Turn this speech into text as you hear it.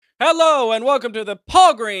Hello and welcome to the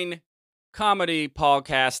Paul Green Comedy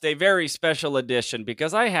PaulCast, a very special edition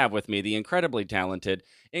because I have with me the incredibly talented,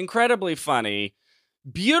 incredibly funny,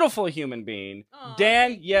 beautiful human being, Aw,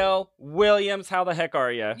 Danielle Williams. How the heck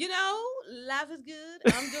are you? You know, life is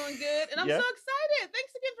good. I'm doing good. And I'm Yeah. so excited.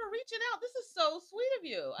 Thanks again for reaching out. This is so sweet of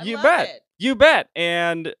you. I You love bet. it. You bet.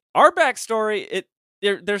 And our backstory,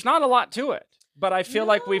 there's not a lot to it, but I feel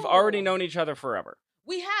like we've already No. known each other forever.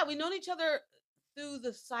 We've known each other through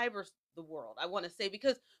the world, I want to say,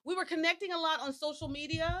 because we were connecting a lot on social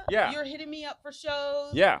media. Yeah. You're hitting me up for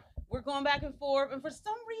shows. Yeah. We're going back and forth. And for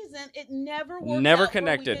some reason, it never worked Never out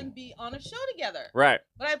connected. where we can be on a show together. Right.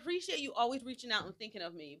 But I appreciate you always reaching out and thinking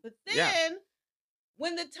of me. But then... Yeah.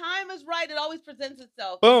 when the time is right, it always presents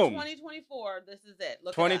itself. Boom. 2024, this is it.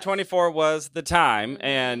 Look 2024 was the time. Mhm.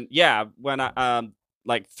 And yeah, when I,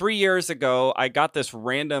 like 3 years ago, I got this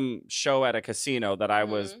random show at a casino that I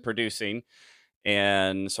was Mhm. producing.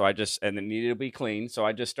 And so and it needed to be clean. So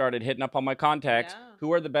I just started hitting up on my contacts. Yeah.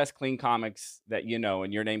 Who are the best clean comics that you know?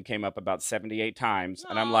 And your name came up about 78 times.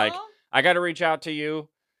 And I'm like, Aw. I got to reach out to you.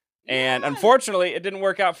 And Yes. unfortunately, it didn't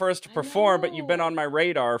work out for us to I perform, but you've been know. on my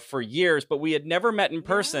radar for years. But we had never met in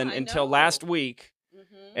person I until know. last week.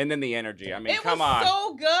 Mhm. And then the energy. I mean, It come was on.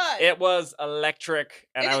 so good. It was electric.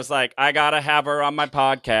 And And I it- was like, I got to have her on my I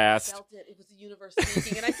podcast. felt it. It was the universe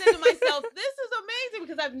speaking. And I said to myself, this is amazing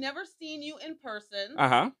because I've never seen you in person.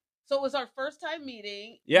 Uh-huh. So it was our first time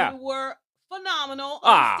meeting. Yeah. You were phenomenal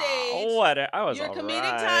on stage. I was Your all comedic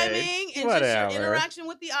right. timing and Whatever. just your interaction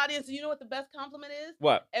with the audience. And you know what the best compliment is?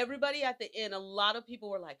 What? Everybody at the end, a lot of people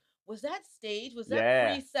were like, was that stage? Was that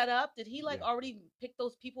Yeah. pre-set up? Did he Yeah. already pick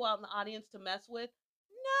those people out in the audience to mess with?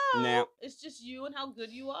 No. No. It's just you and how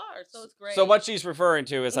good you are. So it's great. So what she's referring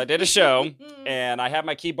to is I did a show and I had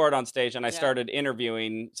my keyboard on stage and I Yeah. started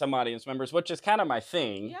interviewing some audience members, which is kind of my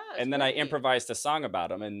thing. Yeah, it's and then I great. improvised a song about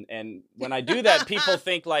them. And when I do that, people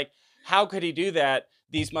think like, how could he do that?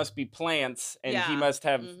 These must be plants and he Yeah. must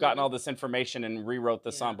have gotten Mhm. all this information and rewrote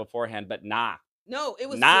the song Yeah. beforehand. But nah. No, it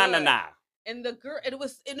was Nah. good. And the girl, it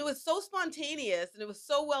was so spontaneous and it was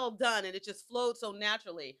so well done and it just flowed so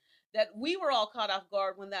naturally that we were all caught off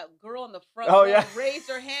guard when that girl in the front Oh, row yeah. raised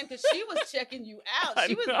her hand because she was checking you out. I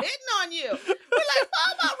She was know. hitting on you. We're like,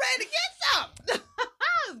 I'm about ready to get some.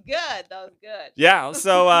 That was good. That was good. Yeah.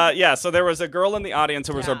 So there was a girl in the audience.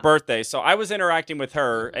 It was her Yeah. birthday. So I was interacting with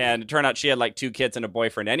her, Mhm. and it turned out she had like 2 kids and a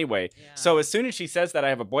boyfriend anyway. Yeah. So as soon as she says that I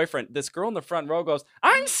have a boyfriend, this girl in the front row goes,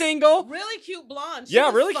 "I'm single." Really cute blonde. She Yeah,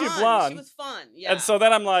 was really cute fun. blonde. She was fun. Yeah. And so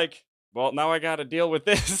then I'm like, well, now I got to deal with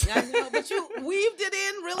this. I know, but you weaved it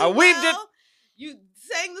in really I well. weaved it. You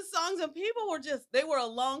sang the songs and people were they were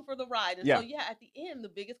along for the ride. And Yeah. so, yeah, at the end, the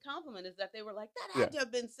biggest compliment is that they were like, that Yeah. had to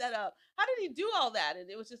have been set up. How did he do all that? And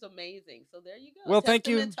it was just amazing. So there you go. Well, thank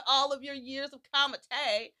you. Testament to all of your years of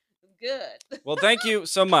comedy. Good. Well, thank you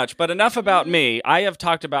so much. But enough about Mhm. me. I have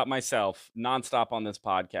talked about myself nonstop on this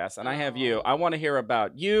podcast, and I have you. I want to hear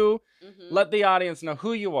about you. Mhm. Let the audience know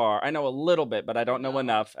who you are. I know a little bit, but I don't know No.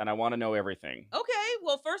 enough, and I want to know everything. Okay,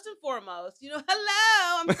 well, first and foremost, hello,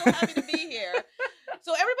 I'm so happy to be here.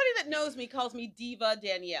 So everybody that knows me calls me Diva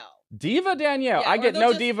Danielle. Diva Danielle. Yeah, I or get they'll no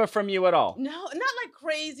just- diva from you at all. No, not like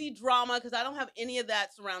crazy drama because I don't have any of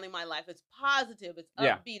that surrounding my life. It's positive, it's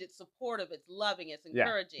Yeah. upbeat, it's supportive, it's loving, it's Yeah.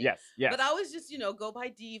 encouraging. Yes. Yes. But I always just, go by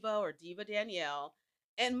Diva or Diva Danielle.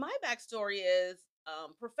 And my backstory is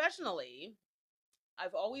professionally,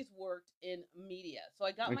 I've always worked in media. So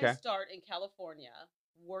I got my Okay. start in California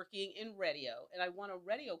working in radio, and I won a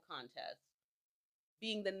radio contest.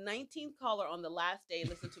 Being the 19th caller on the last day,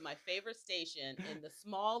 listened to my favorite station in the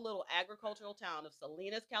small little agricultural town of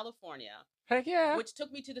Salinas, California, Heck yeah. which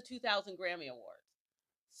took me to the 2000 Grammy Awards.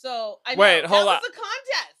 So I Wait, know, hold that on. was the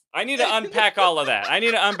contest. I need to unpack all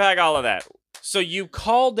of that. So you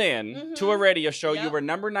called in to a Mhm. radio show. You Yep. were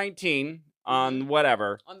number 19 on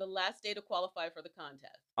whatever. On the last day to qualify for the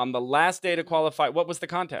contest. On the last day to Mhm. qualify. What was the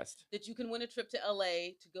contest? That you can win a trip to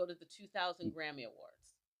LA to go to the 2000 Grammy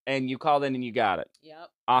Awards. And you called in and you got it.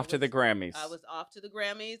 Yep. Off I to the was- Grammys. I was off to the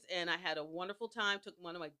Grammys and I had a wonderful time. Took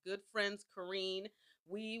one of my good friends, Kareen.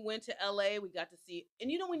 We went to LA. We got to see,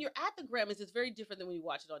 and when you're at the Grammys, it's very different than when you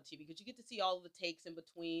watch it on TV because you get to see all of the takes in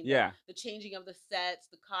between. Yeah. The changing of the sets,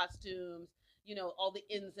 the costumes, all the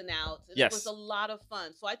ins and outs. And Yes. It was a lot of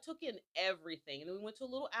fun. So I took in everything. And then we went to a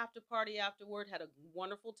little after party afterward, had a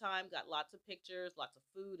wonderful time, got lots of pictures, lots of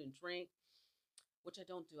food and drink. Which I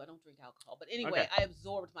don't do. I don't drink alcohol. But anyway, Okay. I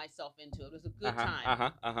absorbed myself into it. It was a good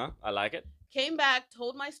time. I like it. Came back,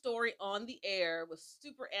 told my story on the air, was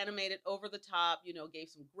super animated, over the top, gave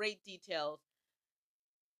some great details.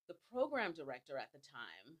 The program director at the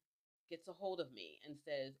time gets a hold of me and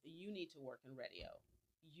says, you need to work in radio.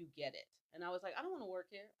 You get it. And I was like, I don't want to work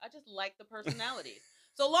here. I just like the personality.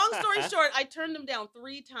 So long story short, I turned them down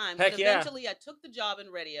 3 times. Heck but yeah. eventually I took the job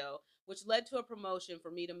in radio, which led to a promotion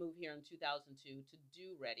for me to move here in 2002 to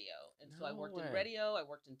do radio. And so I worked in radio, I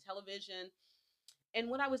worked in television. And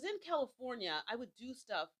when I was in California, I would do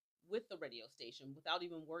stuff with the radio station without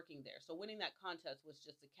even working there. So winning that contest was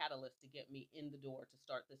just a catalyst to get me in the door to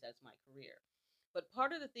start this as my career. But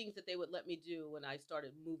part of the things that they would let me do when I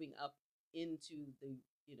started moving up into the,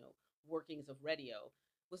 workings of radio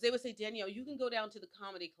was they would say, Danielle, you can go down to the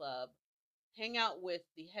comedy club, hang out with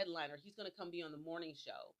the headliner. He's going to come be on the morning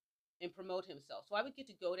show and promote himself. So I would get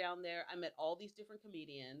to go down there. I met all these different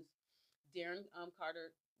comedians. Darren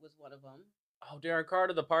Carter was one of them. Oh, Darren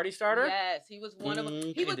Carter, the party starter? Yes, he was one of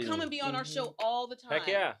them. He would come and be on our show all the time. Heck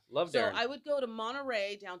yeah, love Darren. So I would go to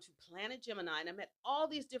Monterey down to Planet Gemini, and I met all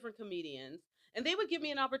these different comedians, and they would give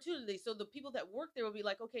me an opportunity. So the people that worked there would be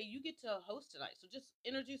like, okay, you get to host tonight. So just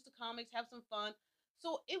introduce the comics, have some fun.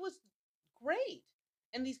 So it was great.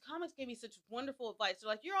 And these comics gave me such wonderful advice. They're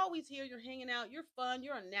like, you're always here, you're hanging out, you're fun,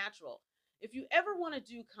 you're a natural. If you ever want to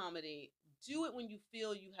do comedy, do it when you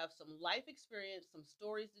feel you have some life experience, some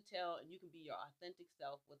stories to tell, and you can be your authentic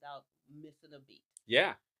self without missing a beat.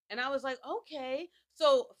 Yeah. And I was like, okay.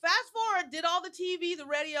 So fast forward, did all the TV, the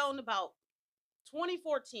radio, and about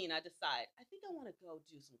 2014, I decide, I think I want to go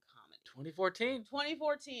do some comedy.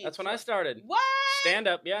 2014? That's when I started. What? Stand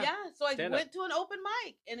up, yeah. Yeah, so I went to an open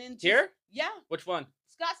mic. Here? Yeah. Which one?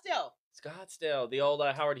 Scottsdale. The old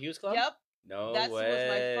Howard Hughes Club? Yep. No that way. That was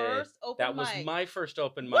my first open mic. That was my first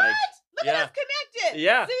open mic. What? Look at us connected.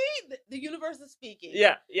 Yeah. See? The universe is speaking.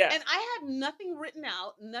 Yeah. And I had nothing written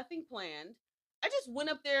out, nothing planned. I just went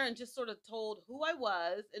up there and just sort of told who I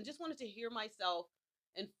was and just wanted to hear myself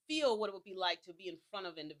and feel what it would be like to be in front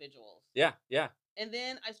of individuals. Yeah. And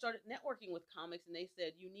then I started networking with comics, and they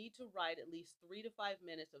said, you need to write at least 3 to 5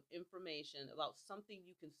 minutes of information about something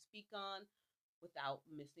you can speak on without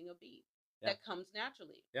missing a beat. Yeah. That comes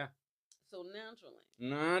naturally. Yeah. So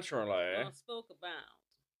naturally. I spoke about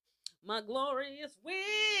my glorious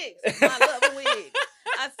wigs, my love of wigs.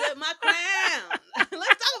 I said my crown.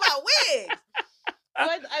 Let's talk about wigs. So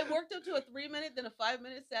I worked up to a 3-minute, then a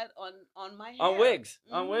 5-minute set on my hair. On wigs.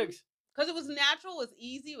 Because it was natural, it was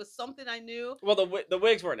easy, it was something I knew. Well, the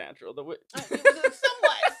wigs were natural. It was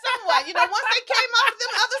somewhat. Once they came off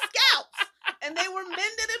them other scalps and they were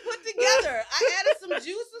mended and put together, I added some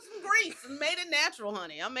juice and some grease and made it natural,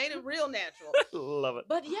 honey. I made it real natural. Love it.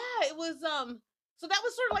 But yeah, it was so that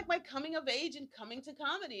was sort of like my coming of age and coming to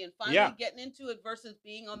comedy and finally getting into it versus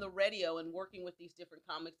being on the radio and working with these different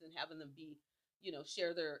comics and having them be,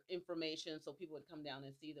 share their information so people would come down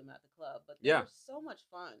and see them at the club. But they were so much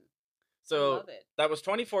fun. So I love it. That was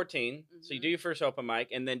 2014. Mm-hmm. So you do your first open mic,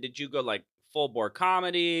 and then did you go like full board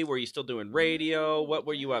comedy? Were you still doing radio? What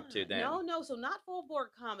were you up to then? No. So not full board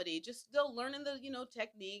comedy, just still learning the,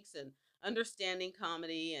 techniques and understanding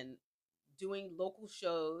comedy and doing local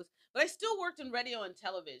shows. But I still worked in radio and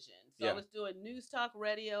television. So I was doing news talk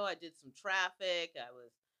radio. I did some traffic. I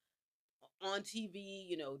was on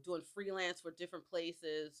TV, doing freelance for different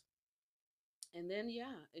places. And then,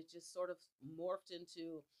 it just sort of morphed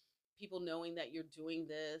into people knowing that you're doing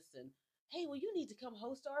this and, hey, well, you need to come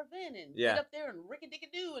host our event and get up there and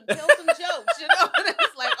rick-a-dick-a-doo and tell some jokes, And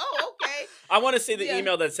it's like, oh, okay. I want to see the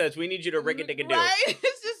email that says, we need you to rick-a-dick-a-doo. Right?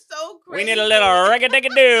 It's just so crazy. We need a little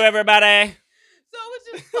rick-a-dick-a-doo, everybody. So it was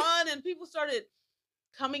just fun, and people started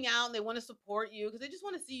coming out, and they want to support you because they just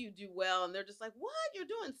want to see you do well, and they're just like, what? You're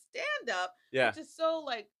doing stand-up? Yeah. Which is so,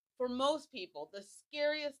 like, for most people, the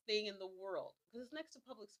scariest thing in the world because it's next to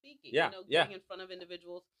public speaking, getting in front of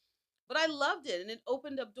individuals. But I loved it, and it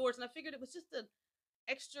opened up doors, and I figured it was just an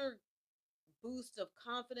extra boost of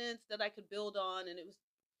confidence that I could build on, and it was,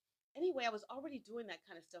 anyway, I was already doing that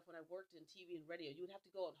kind of stuff when I worked in TV and radio. You would have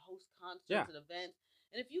to go and host concerts and events,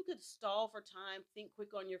 and if you could stall for time, think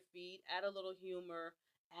quick on your feet, add a little humor,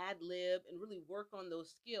 ad-lib, and really work on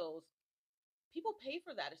those skills, people pay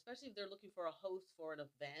for that, especially if they're looking for a host for an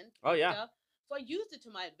event. Oh, yeah. Stuff. So I used it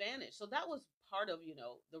to my advantage. So that was part of,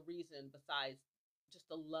 the reason besides just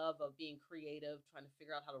the love of being creative, trying to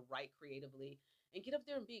figure out how to write creatively and get up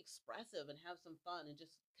there and be expressive and have some fun and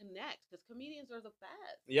just connect because comedians are the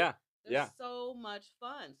best. Yeah. They're so much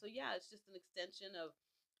fun. So it's just an extension of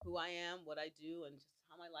who I am, what I do, and just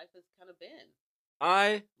how my life has kind of been.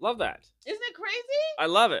 I love that. Isn't it crazy? I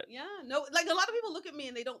love it. Yeah. No, like a lot of people look at me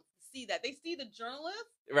and they don't see that. They see the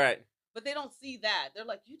journalist. Right. But they don't see that. They're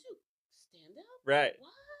like, you do stand up? Right. What?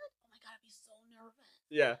 Oh my God, I'd be so nervous.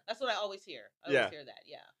 Yeah. That's what I always hear. I always hear that.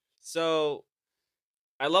 Yeah. So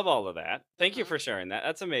I love all of that. Thank you for sharing that.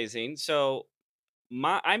 That's amazing. So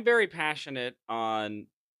I'm very passionate on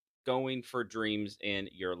going for dreams in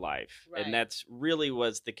your life. And Right. that's really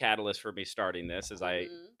was the catalyst for me starting this, as I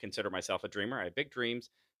Mhm. consider myself a dreamer. I have big dreams.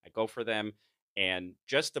 I go for them. And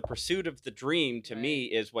just the pursuit of the dream to Right. me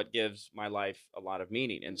is what gives my life a lot of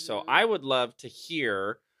meaning. And so Mhm. I would love to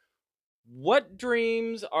hear, what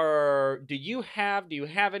dreams do you have? Do you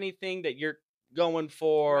have anything that you're going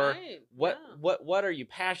for? Right. What Yeah. what are you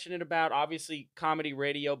passionate about? Obviously comedy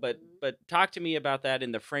radio, but Mhm. talk to me about that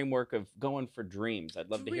in the framework of going for dreams. I'd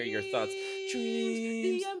love to hear your thoughts. Dreams, the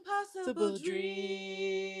Dreams, impossible simple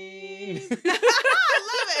dream. dream. I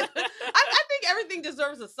love it. I think everything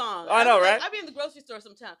deserves a song. I know, right? I be in the grocery store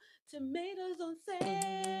sometimes. Tomatoes on sale.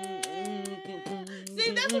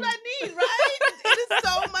 See, that's what I need, right? It is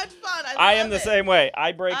so much fun. I I am love the it. same way.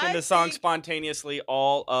 I break I into songs think spontaneously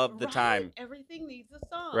all of the right. time. Everything needs a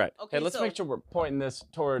song. Right. Hey, Okay, let's so make sure we're pointing this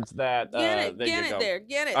towards that. There get you it go. there,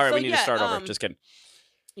 get it. All right, So we need to yeah, start over. Just kidding.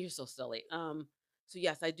 you're so silly. So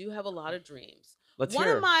yes, I do have a lot of dreams. Let's One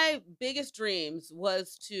hear. of my biggest dreams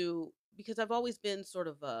was to, because I've always been sort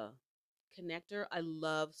of a connector. I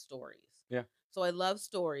love stories. Yeah. So I love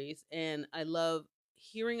stories, and I love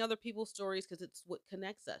hearing other people's stories because it's what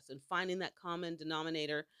connects us and finding that common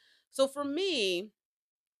denominator. So for me,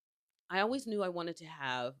 I always knew I wanted to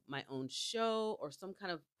have my own show or some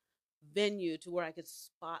kind of venue to where I could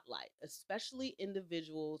spotlight, especially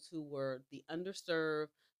individuals who were the underserved,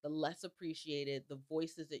 the less appreciated, the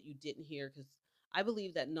voices that you didn't hear. Because I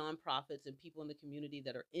believe that nonprofits and people in the community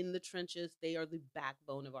that are in the trenches, they are the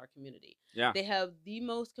backbone of our community. Yeah. They have the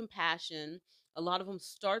most compassion. A lot of them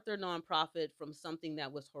start their nonprofit from something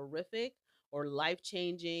that was horrific or life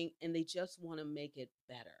changing, and they just want to make it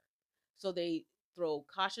better. So they throw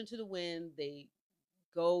caution to the wind. They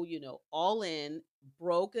go, all in,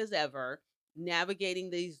 broke as ever, navigating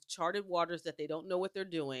these charted waters that they don't know what they're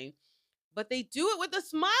doing, but they do it with a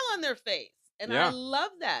smile on their face. And I Yeah.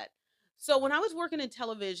 love that. So when I was working in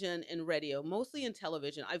television and radio, mostly in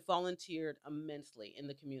television, I volunteered immensely in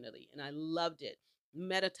the community and I loved it.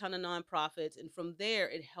 Met a ton of nonprofits. And from there,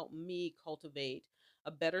 it helped me cultivate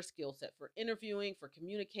a better skill set for interviewing, for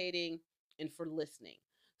communicating, and for listening.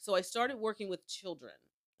 So I started working with children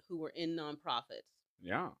who were in nonprofits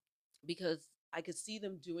Yeah. because I could see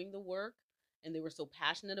them doing the work and they were so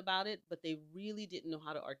passionate about it, but they really didn't know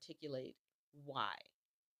how to articulate why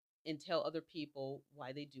and tell other people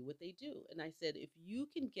why they do what they do. And I said, if you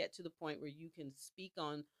can get to the point where you can speak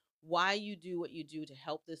on why you do what you do to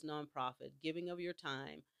help this nonprofit, giving of your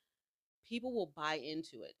time, people will buy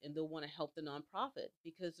into it and they'll want to help the nonprofit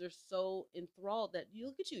because they're so enthralled that you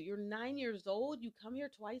look at you, you're 9 years old, you come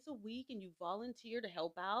here twice a week and you volunteer to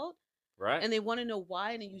help out Right. and they want to know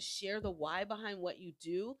why, and then you share the why behind what you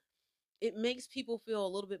do. It makes people feel a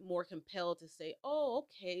little bit more compelled to say, oh,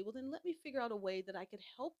 okay, well, then let me figure out a way that I could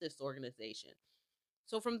help this organization.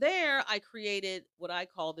 So from there, I created what I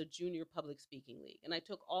call the Junior Public Speaking League. And I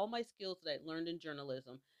took all my skills that I learned in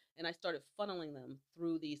journalism and I started funneling them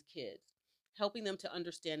through these kids, helping them to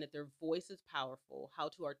understand that their voice is powerful, how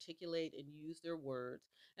to articulate and use their words,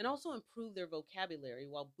 and also improve their vocabulary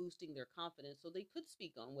while boosting their confidence so they could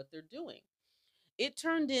speak on what they're doing. It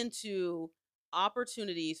turned into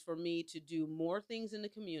opportunities for me to do more things in the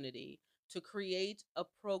community, to create a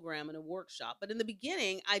program and a workshop. But in the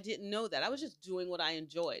beginning, I didn't know that. I was just doing what I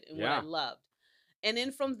enjoyed and what I Yeah. loved. And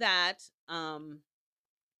then from that, I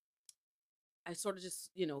sort of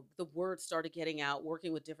just, the word started getting out,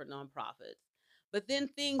 working with different nonprofits. But then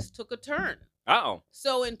things took a turn. Uh-oh.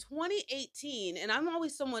 So in 2018, and I'm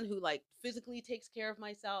always someone who like physically takes care of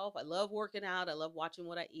myself. I love working out. I love watching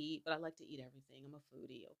what I eat, but I like to eat everything. I'm a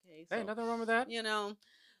foodie, okay? Hey, So, nothing wrong with that.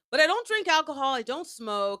 But I don't drink alcohol. I don't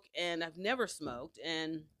smoke, and I've never smoked.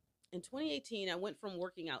 And in 2018, I went from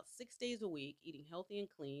working out 6 days a week, eating healthy and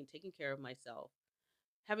clean, taking care of myself,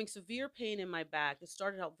 having severe pain in my back. It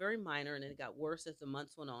started out very minor, and it got worse as the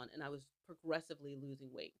months went on, and I was progressively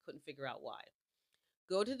losing weight. Couldn't figure out why.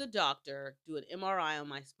 Go to the doctor, do an MRI on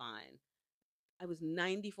my spine. I was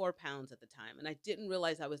 94 pounds at the time, and I didn't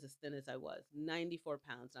realize I was as thin as I was. 94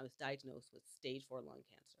 pounds, and I was diagnosed with stage 4 lung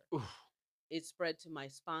cancer. Oof. It spread to my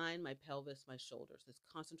spine, my pelvis, my shoulders. It's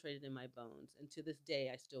concentrated in my bones, and to this day,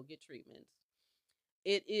 I still get treatments.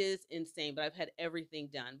 It is insane, but I've had everything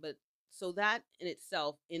done. But so that in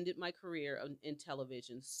itself ended my career in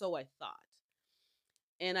television, so I thought.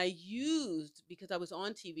 And I used, because I was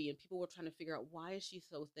on TV and people were trying to figure out, why is she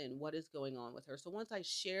so thin? What is going on with her? So once I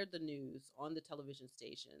shared the news on the television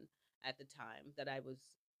station at the time that I was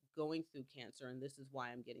going through cancer and this is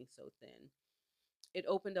why I'm getting so thin, it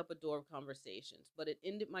opened up a door of conversations. But it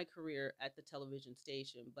ended my career at the television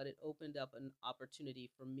station, but it opened up an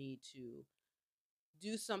opportunity for me to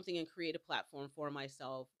do something and create a platform for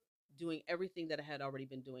myself doing everything that I had already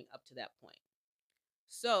been doing up to that point.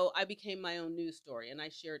 So I became my own news story, and I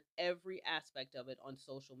shared every aspect of it on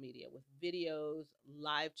social media with videos,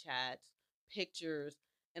 live chats, pictures,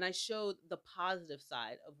 and I showed the positive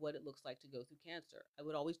side of what it looks like to go through cancer. I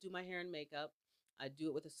would always do my hair and makeup. I'd do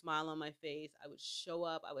it with a smile on my face. I would show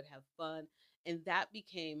up, I would have fun, and that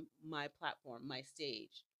became my platform, my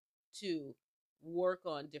stage to work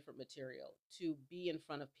on different material, to be in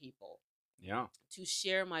front of people, Yeah. to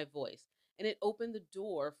share my voice. And it opened the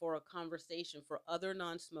door for a conversation for other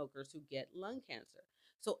non smokers who get lung cancer.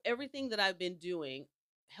 So everything that I've been doing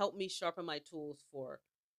helped me sharpen my tools for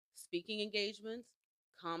speaking engagements,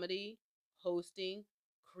 comedy, hosting,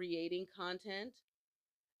 creating content.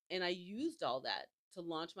 And I used all that to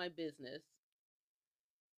launch my business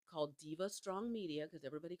called Diva Strong Media because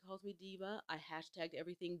everybody calls me Diva. I hashtagged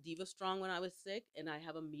everything Diva Strong when I was sick, and I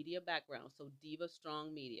have a media background. So Diva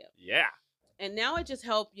Strong Media. Yeah. And now I just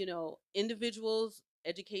help, individuals,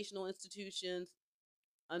 educational institutions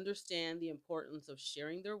understand the importance of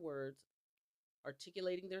sharing their words,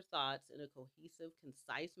 articulating their thoughts in a cohesive,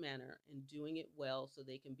 concise manner, and doing it well so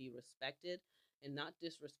they can be respected and not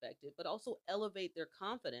disrespected, but also elevate their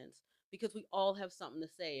confidence because we all have something to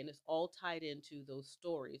say and it's all tied into those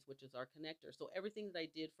stories, which is our connector. So everything that I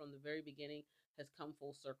did from the very beginning has come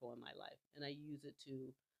full circle in my life, and I use it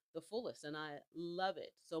to the fullest, and I love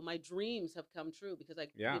it. So my dreams have come true because I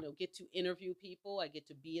Yeah. get to interview people, I get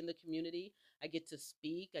to be in the community, I get to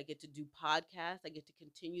speak, I get to do podcasts, I get to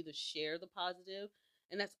continue to share the positive,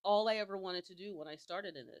 and that's all I ever wanted to do when I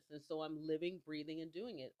started in this. And so I'm living, breathing, and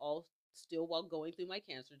doing it all still while going through my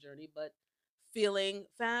cancer journey, but feeling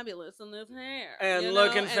fabulous in this hair And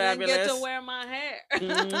looking and fabulous. then get to wear my hair.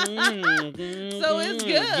 Mm-hmm. So it's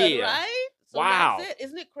good, Yeah. right? So Wow. that's it.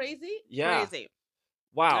 Isn't it crazy? Yeah. Crazy.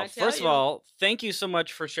 Wow. I tell First of you. all, thank you so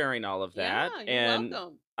much for sharing all of that. Yeah, you're And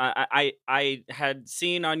welcome. I had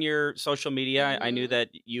seen on your social media, I knew Mhm. that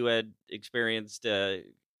you had experienced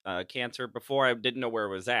cancer before. I didn't know where it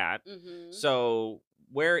was at. Mhm. So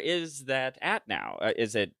where is that at now?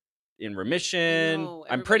 Is it in I remission? know.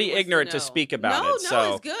 I'm Everybody pretty wants ignorant to know. speak about No, it. no,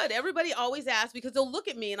 So it's good. Everybody always asks because they'll look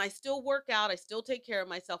at me and I still work out. I still take care of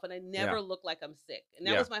myself and I never yeah, look like I'm sick. And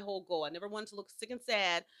that yeah. was my whole goal. I never wanted to look sick and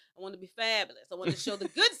sad. I wanted to be fabulous. I wanted to show the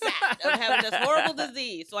good side of having this horrible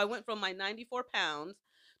disease. So I went from my 94 pounds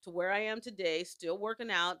to where I am today, still working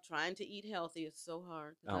out, trying to eat healthy. It's so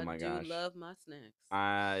hard because Oh I my do gosh. love my snacks.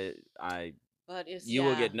 I But it's, You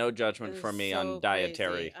will yeah, get no judgment it's from me on so crazy.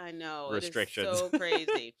 dietary I know. It is restrictions. so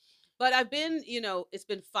crazy. But I've been, it's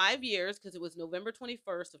been 5 years because it was November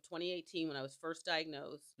 21st of 2018 when I was first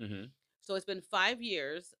diagnosed. Mm-hmm. So it's been 5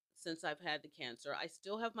 years since I've had the cancer. I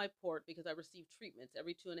still have my port because I receive treatments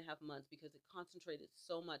every 2.5 months because it concentrated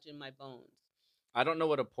so much in my bones. I don't know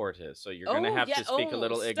what a port is, so you're gonna Oh, have yeah. to speak a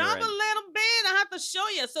little Stop ignorant. a little bit. I have to show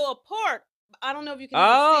you. So a port, I don't know if you can even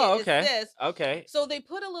see Oh, it. okay. It's this. Okay. So they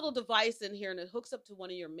put a little device in here and it hooks up to one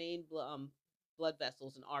of your main blood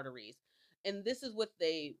vessels and arteries. And this is what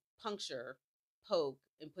they puncture, poke,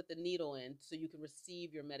 and put the needle in so you can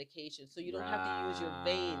receive your medication. So you don't have to use your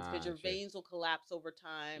veins because your Gotcha. veins will collapse over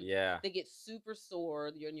time. Yeah. They get super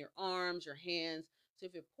sore. You're in your arms, your hands. So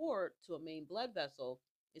if you port to a main blood vessel,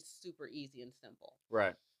 it's super easy and simple.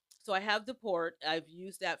 Right. So I have the port. I've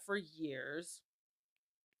used that for years.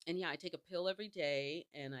 And yeah, I take a pill every day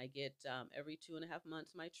and I get every 2.5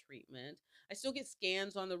 months my treatment. I still get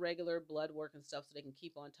scans on the regular blood work and stuff so they can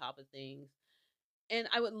keep on top of things. And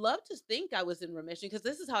I would love to think I was in remission because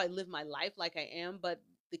this is how I live my life like I am. But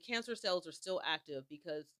the cancer cells are still active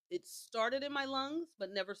because it started in my lungs but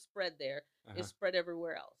never spread there. It spread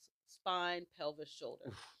everywhere else: spine, pelvis, shoulder.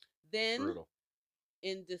 Oof, Then brutal.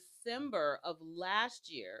 in December of last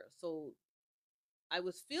year, so I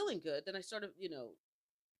was feeling good. Then I started,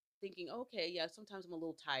 thinking, okay, yeah, sometimes I'm a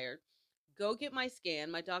little tired. Go get my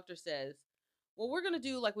scan. My doctor says, well, we're going to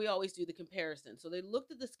do like we always do, the comparison. So they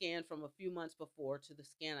looked at the scan from a few months before to the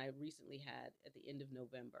scan I recently had at the end of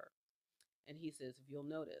November. And he says, if you'll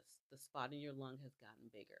notice, the spot in your lung has gotten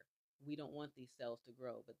bigger. We don't want these cells to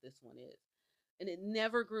grow, but this one is. And it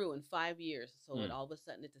never grew in 5 years. So it all of a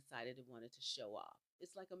sudden it decided it wanted to show off.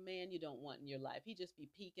 It's like a man you don't want in your life. He just be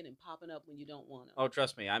peeking and popping up when you don't want him. Oh,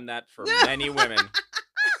 trust me, I'm that for many women.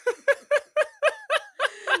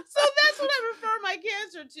 So that's what I refer my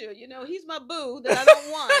cancer to. He's my boo that I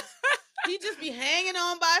don't want. He just be hanging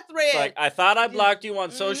on by a thread. It's like, I thought I blocked you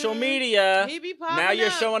on social media. He be popping now you're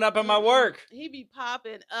up. showing up in my work. He be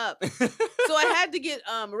popping up. So I had to get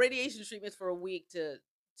radiation treatments for a week to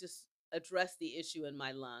just address the issue in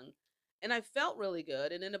my lung. And I felt really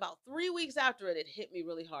good. And then about 3 weeks after it hit me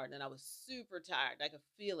really hard. And I was super tired. I could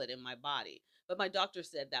feel it in my body. but my doctor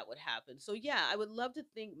said that would happen. So yeah, I would love to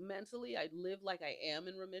think mentally I live like I am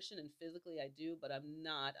in remission, and physically I do, but I'm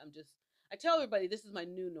not. I tell everybody this is my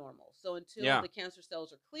new normal. So until Yeah. the cancer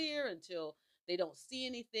cells are clear, until they don't see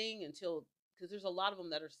anything, until, because there's a lot of them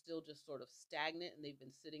that are still just sort of stagnant and they've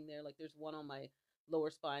been sitting there. Like there's one on my lower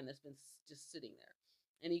spine that's been just sitting there.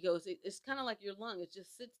 And he goes, it's kind of like your lung. It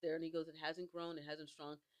just sits there. And he goes, it hasn't grown, it hasn't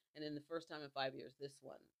shrunk. And then the first time in 5 years, this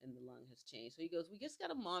one in the lung has changed. So he goes, we just got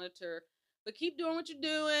to monitor, but keep doing what you're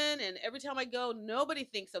doing. And every time I go, nobody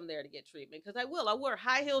thinks I'm there to get treatment, because I will. I wear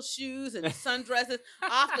high heel shoes and sundresses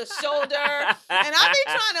off the shoulder. And I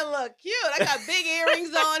be trying to look cute. I got big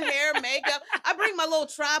earrings on, hair, makeup. I bring my little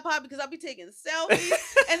tripod because I'll be taking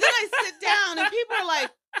selfies. And then I sit down and people are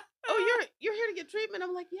like, oh, you're here to get treatment?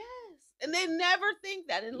 I'm like, yes. And they never think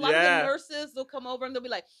that. And a lot of the nurses, they'll come over and they'll be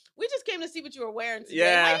like, we just came to see what you were wearing today.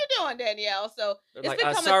 Yeah. How you doing, Danielle? So They're it's like,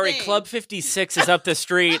 become sorry, a thing. Club 56 is up the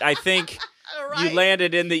street. I think Right. you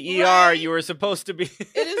landed in the ER. Right. You were supposed to be.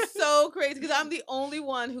 It is so crazy because I'm the only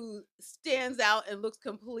one who stands out and looks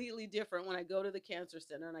completely different when I go to the cancer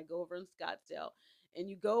center, and I go over in Scottsdale, and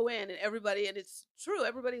you go in and everybody, and it's true,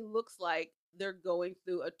 everybody looks like they're going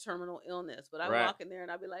through a terminal illness. But I walk in there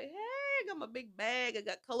and I'll be like, hey, I got my big bag. I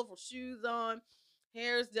got colorful shoes on,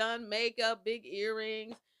 hair's done, makeup, big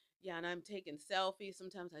earrings. Yeah, and I'm taking selfies.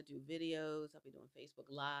 Sometimes I do videos. I'll be doing Facebook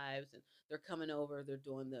Lives, and they're coming over. They're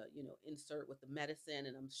doing the, insert with the medicine,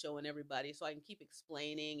 and I'm showing everybody so I can keep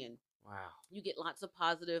explaining. And Wow. you get lots of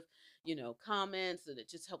positive, comments, and it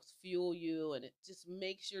just helps fuel you, and it just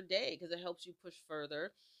makes your day because it helps you push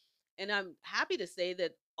further. And I'm happy to say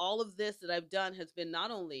that all of this that I've done has been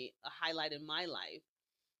not only a highlight in my life,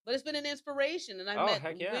 but it's been an inspiration. And I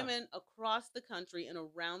met women across the country and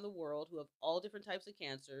around the world who have all different types of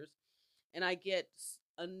cancers. And I get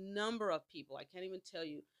a number of people, I can't even tell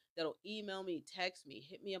you, that'll email me, text me,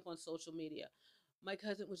 hit me up on social media. My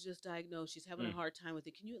cousin was just diagnosed. She's having a hard time with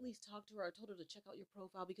it. Can you at least talk to her? I told her to check out your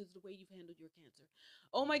profile because of the way you've handled your cancer.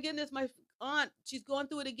 Oh my goodness, my aunt, she's going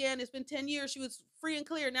through it again. It's been 10 years. She was free and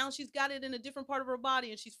clear. Now she's got it in a different part of her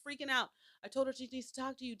body and she's freaking out. I told her she needs to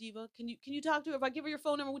talk to you, Diva. Can you talk to her? If I give her your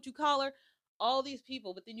phone number, would you call her? All these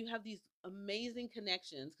people, but then you have these amazing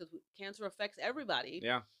connections because cancer affects everybody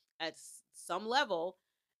at some level.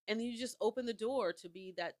 And then you just open the door to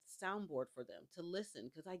be that soundboard for them, to listen,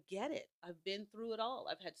 because I get it. I've been through it all.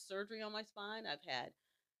 I've had surgery on my spine. I've had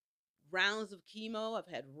rounds of chemo.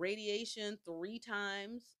 I've had radiation 3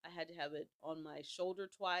 times. I had to have it on my shoulder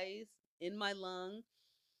twice, in my lung.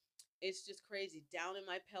 It's just crazy down in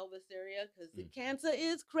my pelvis area because the cancer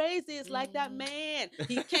is crazy. It's like that man.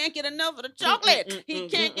 He can't get enough of the chocolate. He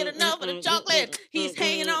can't get enough of the chocolate. He's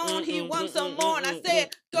hanging on. He wants some more. And I said,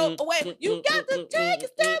 go away. You got to take a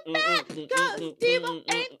step back because Diva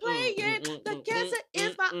ain't playing. The cancer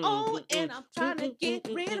is my own and I'm trying to get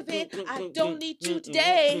rid of it. I don't need you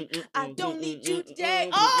today. I don't need you today.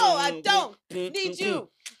 Oh, I don't need you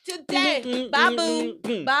today. Babu,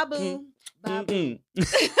 babu, babu.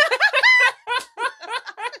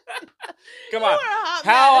 Come on.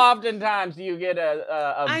 How oftentimes do you get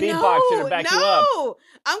a beatboxer to back you up?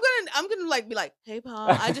 I'm gonna be like, hey Paul,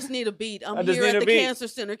 I just need a beat. I'm here at the cancer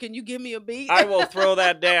center. Can you give me a beat? I will throw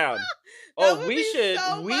that down. We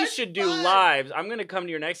should do fun. Lives. I'm gonna come to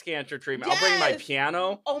your next cancer treatment. Yes. I'll bring my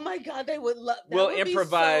piano. Oh my God, they would love that. We'll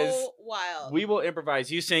improvise. Be so wild. We will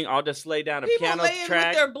improvise. You sing, I'll just lay down a People piano lay in track.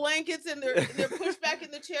 with their blankets and they're pushed back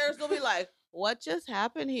in the chairs. They'll be like, what just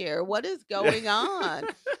happened here? What is going on?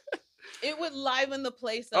 It would liven the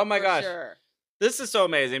place up. Oh my gosh. Sure. This is so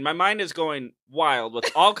amazing. My mind is going wild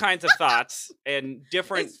with all kinds of thoughts and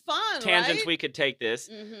different tangents we could take this.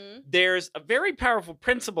 Mm-hmm. There's a very powerful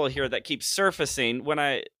principle here that keeps surfacing when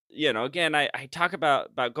I talk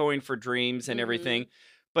about going for dreams and everything,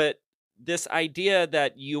 but this idea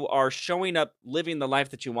that you are showing up living the life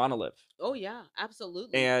that you want to live. Oh yeah,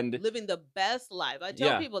 absolutely. And living the best life. I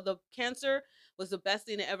tell people the cancer was the best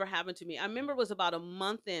thing that ever happened to me. I remember it was about a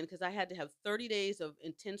month in because I had to have 30 days of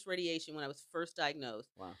intense radiation when I was first diagnosed.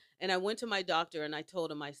 Wow. And I went to my doctor and I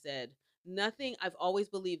told him, I said, nothing, I've always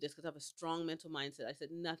believed this because I have a strong mental mindset. I said,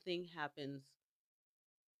 nothing happens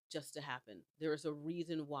just to happen. There is a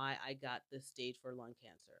reason why I got this stage 4 lung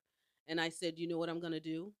cancer. And I said, you know what I'm going to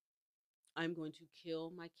do? I'm going to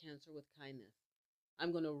kill my cancer with kindness.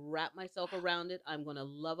 I'm going to wrap myself around it. I'm going to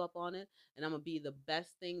love up on it. And I'm going to be the best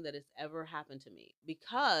thing that has ever happened to me.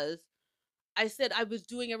 Because I said I was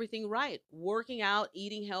doing everything right. Working out,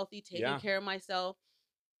 eating healthy, taking care of myself.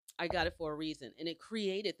 I got it for a reason. And it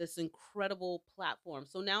created this incredible platform.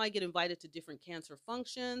 So now I get invited to different cancer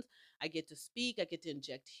functions. I get to speak. I get to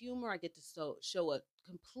inject humor. I get to show a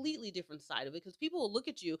completely different side of it, because people will look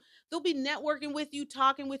at you. They'll be networking with you,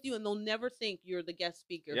 talking with you, and they'll never think you're the guest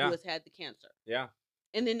speaker who has had the cancer. Yeah.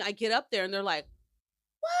 And then I get up there and they're like,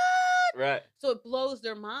 what? Right. So it blows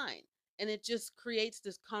their mind. And it just creates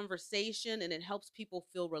this conversation, and it helps people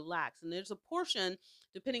feel relaxed. And there's a portion,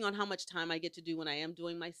 depending on how much time I get to do when I am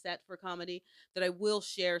doing my set for comedy, that I will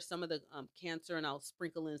share some of the cancer, and I'll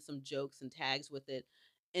sprinkle in some jokes and tags with it.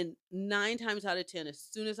 And 9 times out of 10, as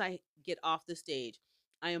soon as I get off the stage,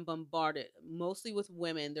 I am bombarded, mostly with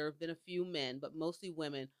women. There have been a few men, but mostly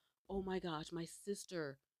women. Oh my gosh, my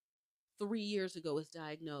sister 3 years ago was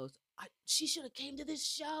diagnosed. She should have came to this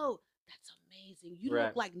show. That's amazing. You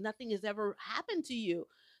look like nothing has ever happened to you.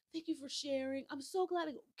 Thank you for sharing. I'm so glad.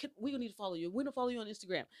 We need to follow you. We're going to follow you on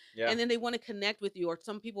Instagram. Yeah. And then they want to connect with you. Or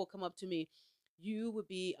some people come up to me. You would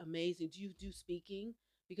be amazing. Do you do speaking?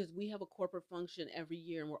 Because we have a corporate function every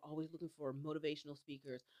year, and we're always looking for motivational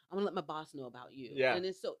speakers. I'm going to let my boss know about you. Yeah. And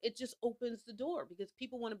it just opens the door, because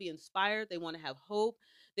people want to be inspired. They want to have hope.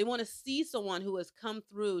 They want to see someone who has come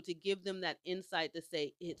through to give them that insight to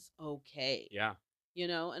say, it's okay. Yeah. You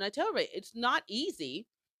know, and I tell everybody, it's not easy.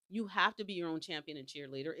 You have to be your own champion and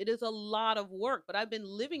cheerleader. It is a lot of work, but I've been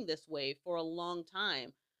living this way for a long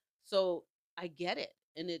time. So I get it.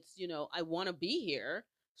 And it's, I want to be here.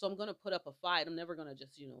 So I'm going to put up a fight. I'm never going to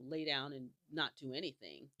just, lay down and not do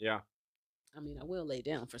anything. Yeah. I mean, I will lay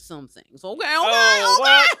down for some things. Okay. Oh,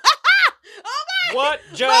 what? What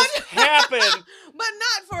just happened? But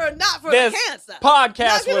not for this the cancer.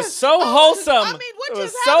 Podcast was so wholesome. I mean, what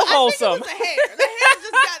just happened? So wholesome. I think it was the hair. The hair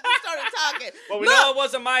just started talking. Well, we know it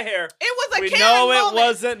wasn't my hair. It was a we Karen know moment. It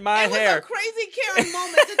wasn't my hair. It was a crazy Karen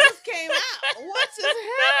moment that just came out. What just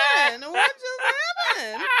happened? What just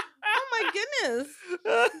happened? Oh my goodness.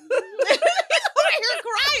 He's over here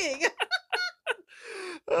crying.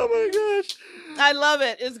 Oh my gosh. I love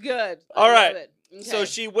it. It's good. All right. Okay. So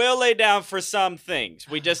she will lay down for some things.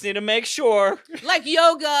 We just need to make sure. Like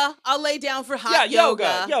yoga. I'll lay down for hot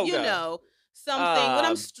yoga. You know, something. When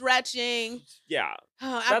I'm stretching. Yeah.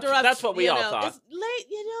 That's what we all thought. It's late.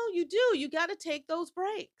 You do. You got to take those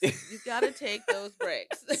breaks. You got to take those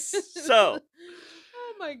breaks. So.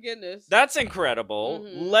 Oh my goodness. That's incredible.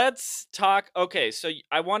 Mm-hmm. Let's talk. Okay, so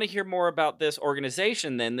I want to hear more about this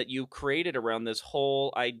organization then that you created around this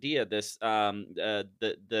whole idea. This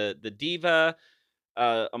the Diva.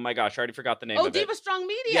 Oh my gosh, I already forgot the name of it. Diva Strong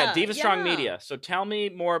Media. Yeah, Diva Strong Media. So tell me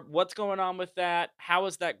more. What's going on with that? How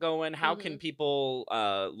is that going? How can people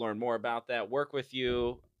learn more about that? Work with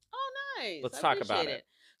you? Oh, nice. Let's talk about it.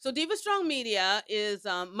 So Diva Strong Media is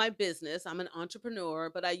my business. I'm an entrepreneur,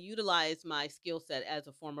 but I utilize my skill set as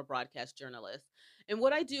a former broadcast journalist. And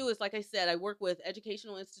what I do is, like I said, I work with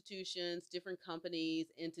educational institutions, different companies,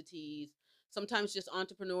 entities, sometimes just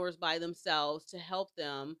entrepreneurs by themselves, to help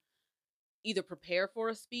them either prepare for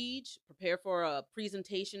a speech, prepare for a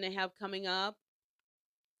presentation they have coming up,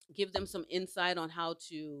 give them some insight on how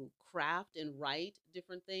to craft and write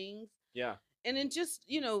different things. Yeah. And then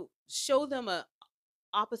just, show them a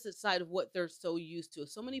opposite side of what they're so used to.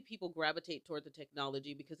 So many people gravitate toward the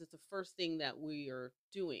technology because it's the first thing that we are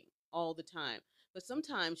doing all the time. But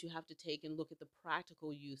sometimes you have to take and look at the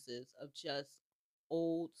practical uses of just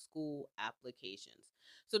old school applications.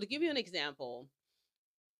 So to give you an example,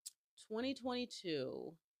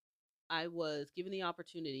 2022, I was given the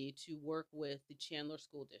opportunity to work with the Chandler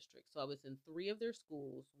School District. So I was in 3 of their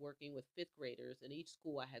schools working with 5th graders. In each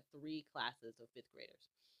school, I had 3 classes of 5th graders.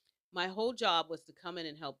 My whole job was to come in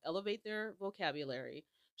and help elevate their vocabulary,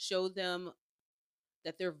 show them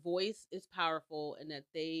that their voice is powerful and that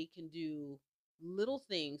they can do little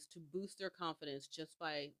things to boost their confidence just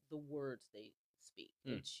by the words they speak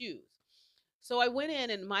and choose. So I went in,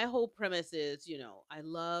 and my whole premise is, I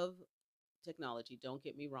love technology, don't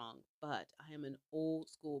get me wrong, but I am an old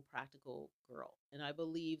school practical girl. And I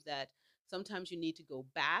believe that sometimes you need to go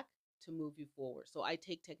back to move you forward. So I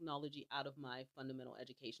take technology out of my fundamental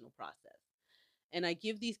educational process. And I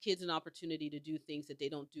give these kids an opportunity to do things that they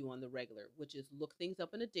don't do on the regular, which is look things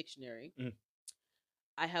up in a dictionary.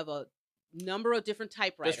 I have a number of different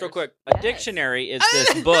typewriters. Just real quick, a dictionary is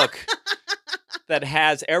this book that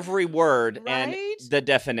has every word and the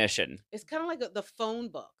definition. It's kind of like the phone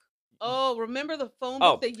book. Oh, remember the phone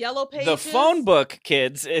book, the yellow pages? The phone book,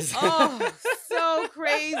 kids, is... Oh, so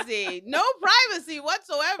crazy. No privacy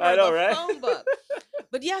whatsoever. I know, the phone book.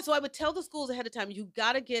 But yeah, so I would tell the schools ahead of time, you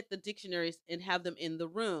got to get the dictionaries and have them in the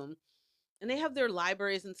room. And they have their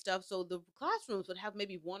libraries and stuff, so the classrooms would have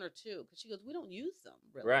maybe 1 or 2. Because she goes, we don't use them,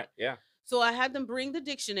 really. Right, yeah. So I had them bring the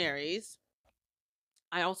dictionaries.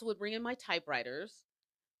 I also would bring in my typewriters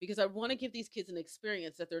because I want to give these kids an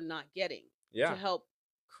experience that they're not getting to help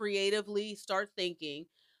creatively start thinking.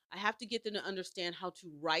 I have to get them to understand how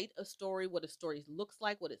to write a story, what a story looks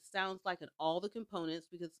like, what it sounds like, and all the components,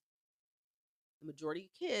 because the majority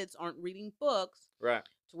of kids aren't reading books to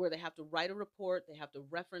where they have to write a report, they have to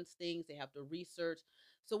reference things, they have to research.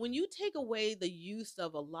 So when you take away the use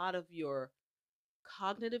of a lot of your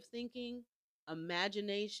cognitive thinking,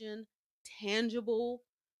 imagination, tangible,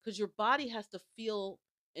 because your body has to feel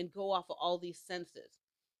and go off of all these senses.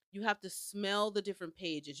 You have to smell the different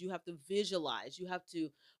pages. You have to visualize. You have to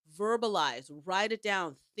verbalize, write it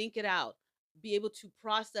down, think it out, be able to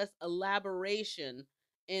process elaboration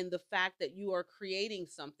and the fact that you are creating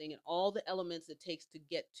something and all the elements it takes to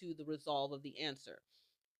get to the resolve of the answer.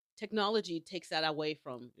 Technology takes that away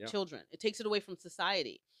from children. It takes it away from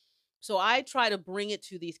society. So I try to bring it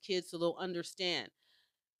to these kids so they'll understand.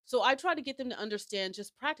 So I try to get them to understand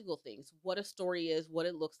just practical things, what a story is, what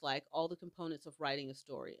it looks like, all the components of writing a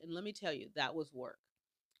story. And let me tell you, that was work.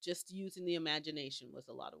 Just using the imagination was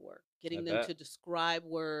a lot of work. Getting them to describe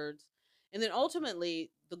words. And then ultimately,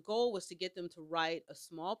 the goal was to get them to write a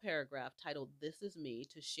small paragraph titled "This Is Me"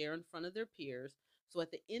 to share in front of their peers. So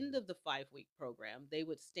at the end of the 5-week program, they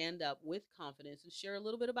would stand up with confidence and share a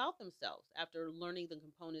little bit about themselves after learning the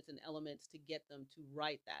components and elements to get them to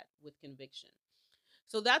write that with conviction.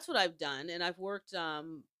 So that's what I've done. And I've worked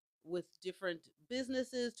with different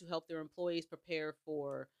businesses to help their employees prepare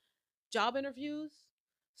for job interviews,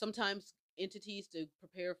 sometimes entities to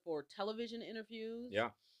prepare for television interviews. Yeah.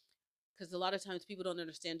 Because a lot of times people don't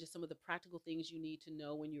understand just some of the practical things you need to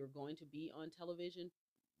know when you're going to be on television,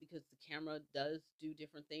 because the camera does do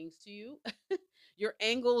different things to you. Your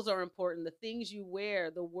angles are important. The things you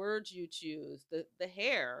wear, the words you choose, the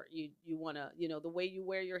hair you want to, the way you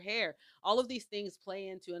wear your hair. All of these things play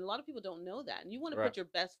into, and a lot of people don't know that. And you want to put your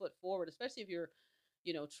best foot forward, especially if you're,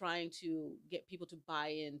 trying to get people to buy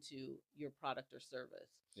into your product or service.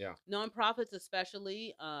 Yeah. Nonprofits,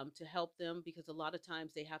 especially, to help them, because a lot of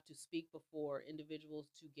times they have to speak before individuals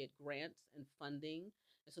to get grants and funding.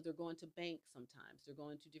 And so they're going to banks sometimes. They're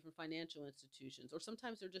going to different financial institutions. Or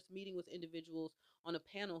sometimes they're just meeting with individuals on a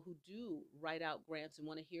panel who do write out grants and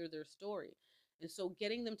want to hear their story. And so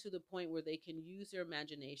getting them to the point where they can use their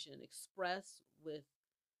imagination, express with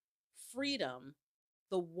freedom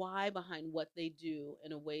the why behind what they do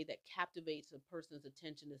in a way that captivates a person's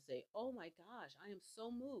attention to say, oh my gosh, I am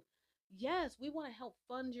so moved. Yes, we want to help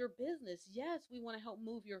fund your business. Yes, we want to help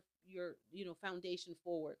move your foundation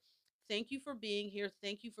forward. Thank you for being here.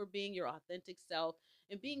 Thank you for being your authentic self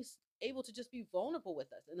and being able to just be vulnerable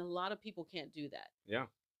with us. And a lot of people can't do that. Yeah.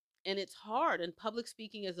 And it's hard. And public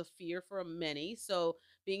speaking is a fear for many. So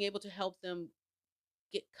being able to help them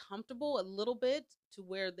get comfortable a little bit to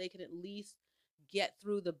where they can at least get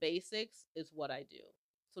through the basics is what I do.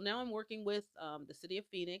 So now I'm working with the city of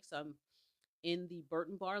Phoenix. I'm in the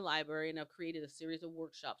Burton Bar Library, and I've created a series of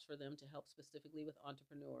workshops for them to help specifically with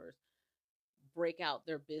entrepreneurs break out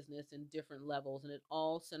their business in different levels. And it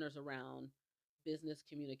all centers around business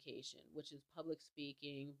communication, which is public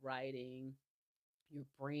speaking, writing, your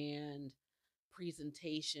brand,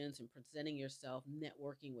 presentations, and presenting yourself,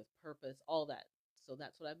 networking with purpose, all that. So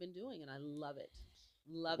that's what I've been doing, and I love it.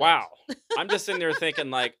 Wow. I'm just sitting there thinking,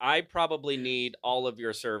 like, I probably need all of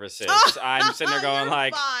your services. I'm sitting there going,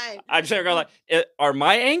 like, fine. I'm sitting there going, like, are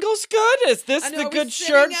my angles good? Is this the good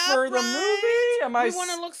shirt for the movie? We want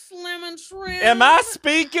to look slim and trim. Am I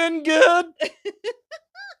speaking good?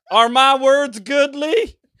 Are my words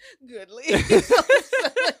goodly? Goodly. My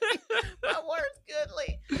words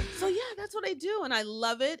goodly. So yeah, that's what I do, and I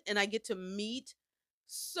love it, and I get to meet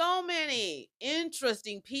so many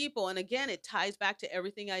interesting people. And again, it ties back to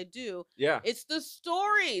everything I do. Yeah. It's the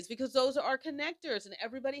stories, because those are our connectors, and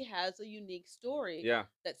everybody has a unique story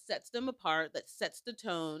that sets them apart, that sets the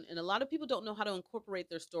tone. And a lot of people don't know how to incorporate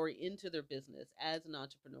their story into their business as an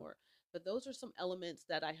entrepreneur. But those are some elements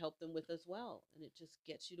that I help them with as well. And it just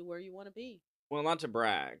gets you to where you want to be. Well, not to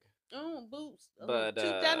brag. Oh, boots. But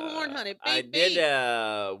toot that horn, honey. Beep, I beep.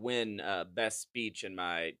 did win best speech in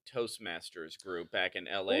my Toastmasters group back in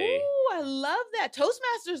LA. Ooh, I love that.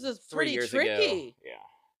 Toastmasters is pretty 3 years tricky. ago.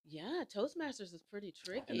 Yeah, Toastmasters is pretty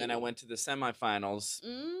tricky. And then I went to the semifinals,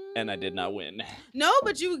 and I did not win. No,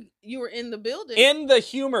 but you were in the building. In the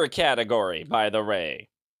humor category, by the way.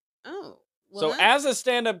 Oh. Well, so as a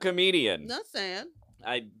stand-up comedian, not saying.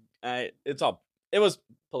 It was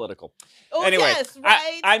political. Oh, anyway, yes,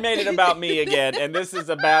 right. I made it about me again, and this is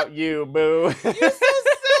about you, boo. You're so silly.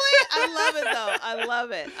 I love it, though. I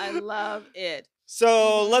love it. I love it.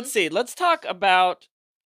 So let's see. Let's talk about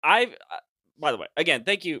by the way, again,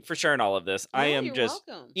 thank you for sharing all of this. I am you're just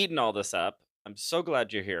welcome. eating all this up. I'm so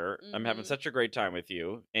glad you're here. I'm having such a great time with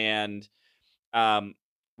you. And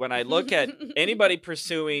when I look at anybody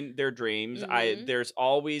pursuing their dreams, there's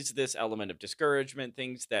always this element of discouragement,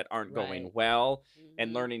 things that aren't going well,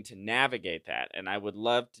 and learning to navigate that. And I would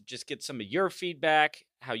love to just get some of your feedback,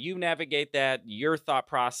 how you navigate that, your thought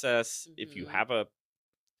process, if you have a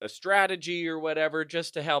strategy or whatever,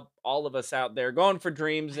 just to help all of us out there going for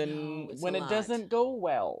dreams and when it doesn't go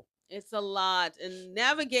well. It's a lot. And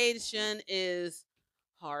navigation is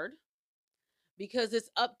hard because it's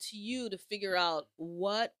up to you to figure out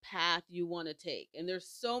what path you want to take. And there's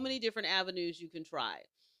so many different avenues you can try.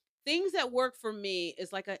 Things that work for me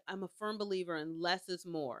is like I'm a firm believer in less is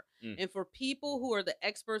more. And for people who are the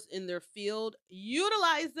experts in their field,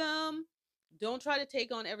 utilize them. Don't try to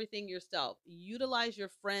take on everything yourself. Utilize your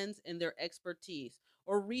friends and their expertise,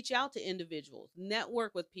 or reach out to individuals.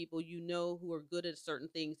 Network with people you know who are good at certain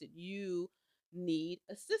things that you need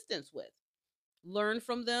assistance with. Learn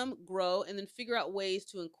from them, grow, and then figure out ways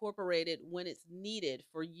to incorporate it when it's needed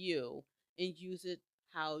for you and use it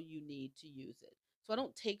how you need to use it. So I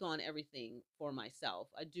don't take on everything for myself.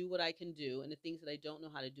 I do what I can do, and the things that I don't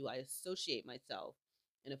know how to do, I associate myself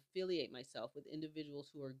and affiliate myself with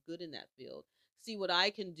individuals who are good in that field. See what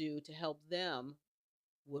I can do to help them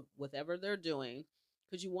with whatever they're doing,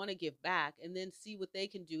 because you want to give back, and then see what they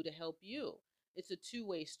can do to help you. It's a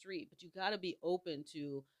two-way street, but you got to be open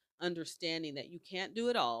to understanding that you can't do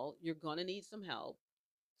it all. You're going to need some help.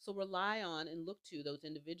 So rely on and look to those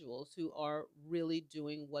individuals who are really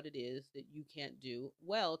doing what it is that you can't do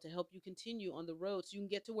well to help you continue on the road so you can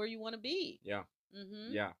get to where you want to be. Yeah.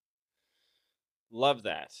 Yeah. Love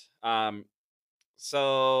that.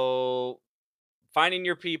 So finding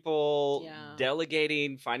your people,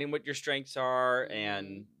 delegating, finding what your strengths are,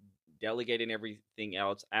 and delegating everything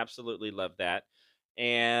else. Absolutely love that.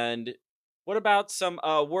 And what about some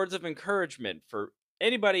words of encouragement for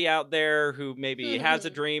anybody out there who maybe has a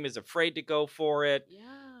dream, is afraid to go for it? Yeah.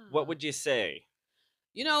 What would you say?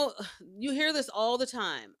 You know, you hear this all the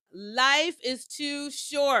time. Life is too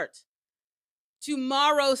short.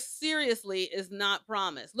 Tomorrow, seriously, is not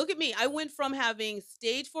promised. Look at me. I went from having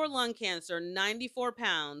stage 4 lung cancer, 94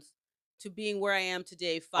 pounds, to being where I am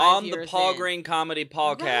today, 5 years in. On the Paul Green Comedy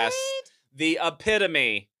PaulCast, the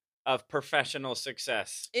epitome of professional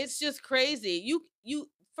success. It's just crazy. You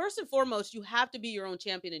first and foremost, you have to be your own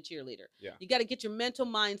champion and cheerleader. Yeah. You got to get your mental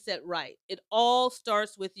mindset right. It all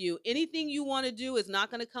starts with you. Anything you want to do is not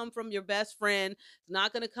going to come from your best friend. It's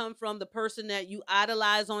not going to come from the person that you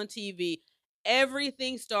idolize on TV.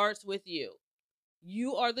 Everything starts with you.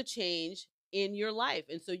 You are the change in your life.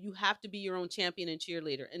 And so you have to be your own champion and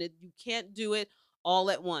cheerleader. And you can't do it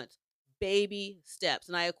all at once. Baby steps.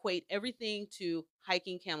 And I equate everything to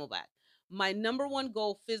hiking Camelback. My number one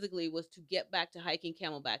goal physically was to get back to hiking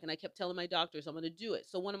Camelback. And I kept telling my doctors I'm going to do it.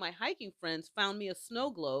 So one of my hiking friends found me a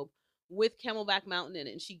snow globe with Camelback Mountain in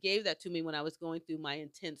it. And she gave that to me when I was going through my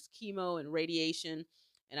intense chemo and radiation.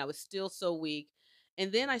 And I was still so weak.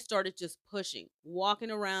 And then I started just pushing, walking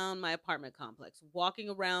around my apartment complex, walking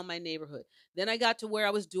around my neighborhood. Then I got to where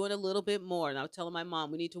I was doing a little bit more. And I was telling my mom,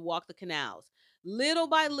 we need to walk the canals. Little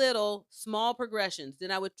by little, small progressions. Then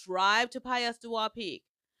I would drive to Piestewa Peak.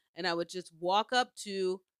 And I would just walk up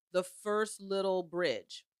to the first little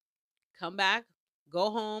bridge, come back, go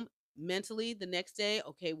home mentally the next day.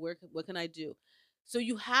 Okay, what can I do? So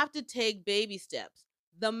you have to take baby steps.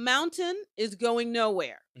 The mountain is going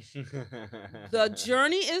nowhere. The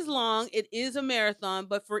journey is long. It is a marathon,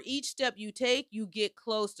 but for each step you take, you get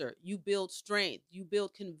closer. You build strength, you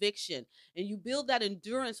build conviction, and you build that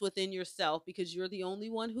endurance within yourself because you're the only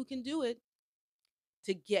one who can do it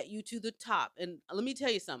to get you to the top. And let me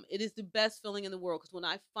tell you something. It is the best feeling in the world because when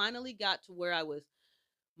I finally got to where I was,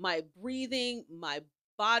 my breathing, my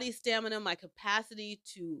body stamina, my capacity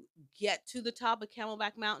to get to the top of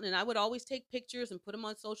Camelback Mountain. And I would always take pictures and put them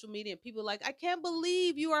on social media. And people were like, I can't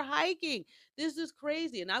believe you are hiking. This is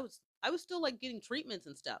crazy. And I was still like getting treatments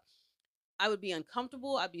and stuff. I would be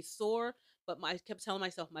uncomfortable. I'd be sore. But I kept telling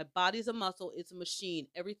myself, my body's a muscle. It's a machine.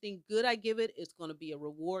 Everything good I give it is going to be a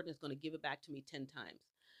reward. And it's going to give it back to me 10 times.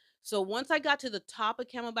 So once I got to the top of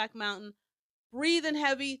Camelback Mountain, breathing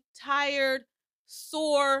heavy, tired,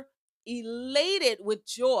 sore, elated with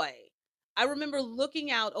joy, I remember looking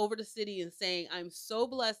out over the city and saying, I'm so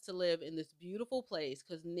blessed to live in this beautiful place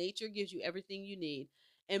because nature gives you everything you need.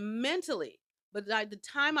 And mentally, but by the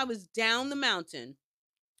time I was down the mountain,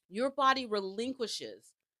 your body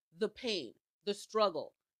relinquishes the pain, the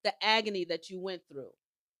struggle, the agony that you went through.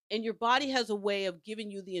 And your body has a way of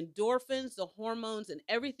giving you the endorphins, the hormones, and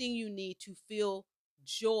everything you need to feel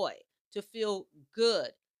joy, to feel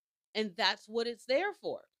good. And that's what it's there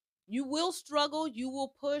for. You will struggle, you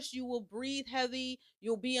will push, you will breathe heavy,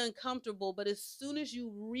 you'll be uncomfortable. But as soon as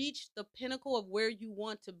you reach the pinnacle of where you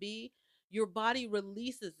want to be, your body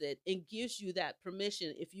releases it and gives you that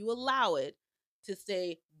permission, if you allow it, to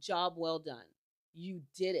say, job well done. You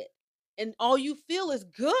did it. And all you feel is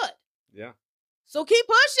good. Yeah. So keep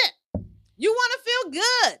pushing. You want to feel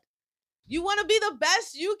good. You want to be the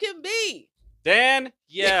best you can be.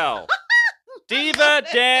 Danielle. Diva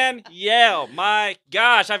Danielle. My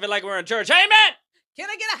gosh, I feel like we're in church. Amen. Can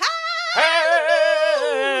I get a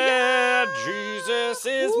hallelujah? Jesus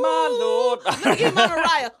is my Lord. I'm going to give my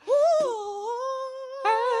Mariah.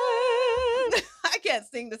 I can't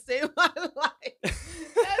sing to save my life.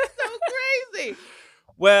 That's so crazy.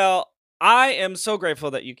 Well, I am so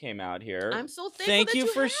grateful that you came out here. I'm so thankful Thank you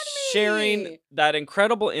for sharing that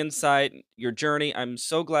incredible insight, your journey. I'm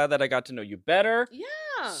so glad that I got to know you better.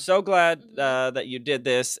 Yeah. So glad that you did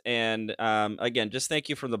this. And again, just thank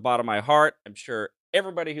you from the bottom of my heart. I'm sure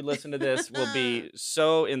everybody who listened to this will be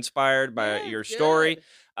so inspired by your story.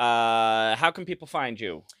 How can people find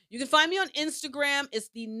you? You can find me on Instagram. It's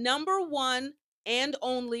the #1 and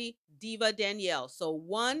only Diva Danielle. So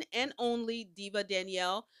 1 and only Diva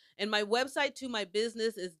Danielle. And my website to my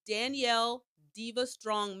business is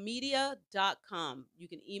DanielleDivaStrongMedia.com. You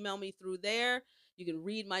can email me through there. You can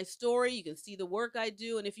read my story. You can see the work I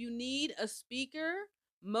do. And if you need a speaker,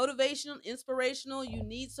 motivational, inspirational, you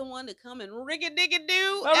need someone to come and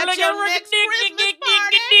rig-a-dig-a-do at your next Christmas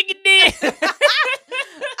party,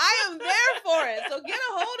 I am there for it. So get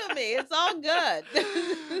a hold of me. It's all good.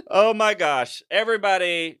 Oh my gosh.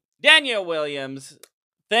 Everybody, Danielle Williams,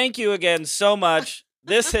 thank you again so much.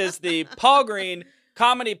 This is the Paul Green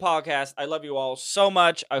Comedy Podcast. I love you all so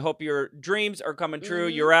much. I hope your dreams are coming true.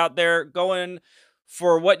 You're out there going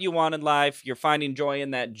for what you want in life. You're finding joy in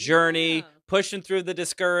that journey, pushing through the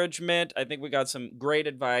discouragement. I think we got some great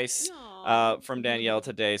advice from Danielle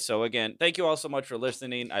today. So again, thank you all so much for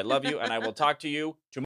listening. I love you, and I will talk to you tomorrow.